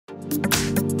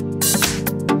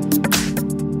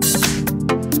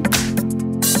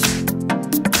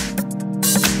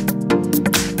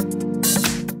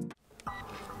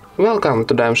Welcome,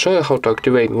 today I'm showing you how to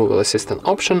activate Google Assistant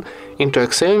option into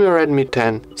XIAOMI Redmi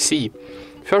 10C.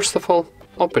 First of all,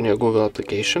 open your Google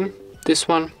application, this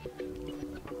one.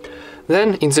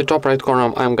 Then in the top right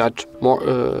corner I've got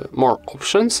more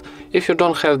options. If you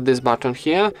don't have this button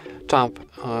here, tap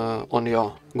on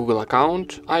your Google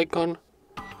account icon,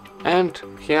 and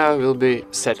here will be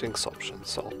settings option.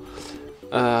 So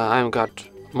I've got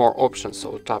more options,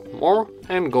 so tap more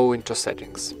and go into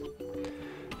settings.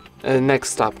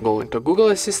 Next tap, go into Google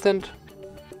Assistant,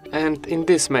 and in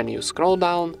this menu scroll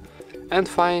down and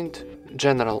find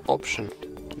general option,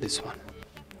 this one.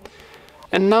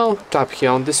 And now tap here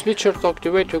on the switcher to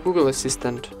activate your Google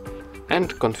Assistant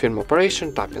and confirm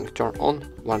operation, tapping turn on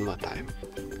one more time.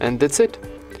 And that's it.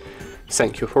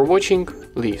 Thank you for watching,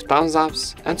 leave thumbs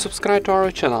ups and subscribe to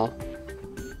our channel.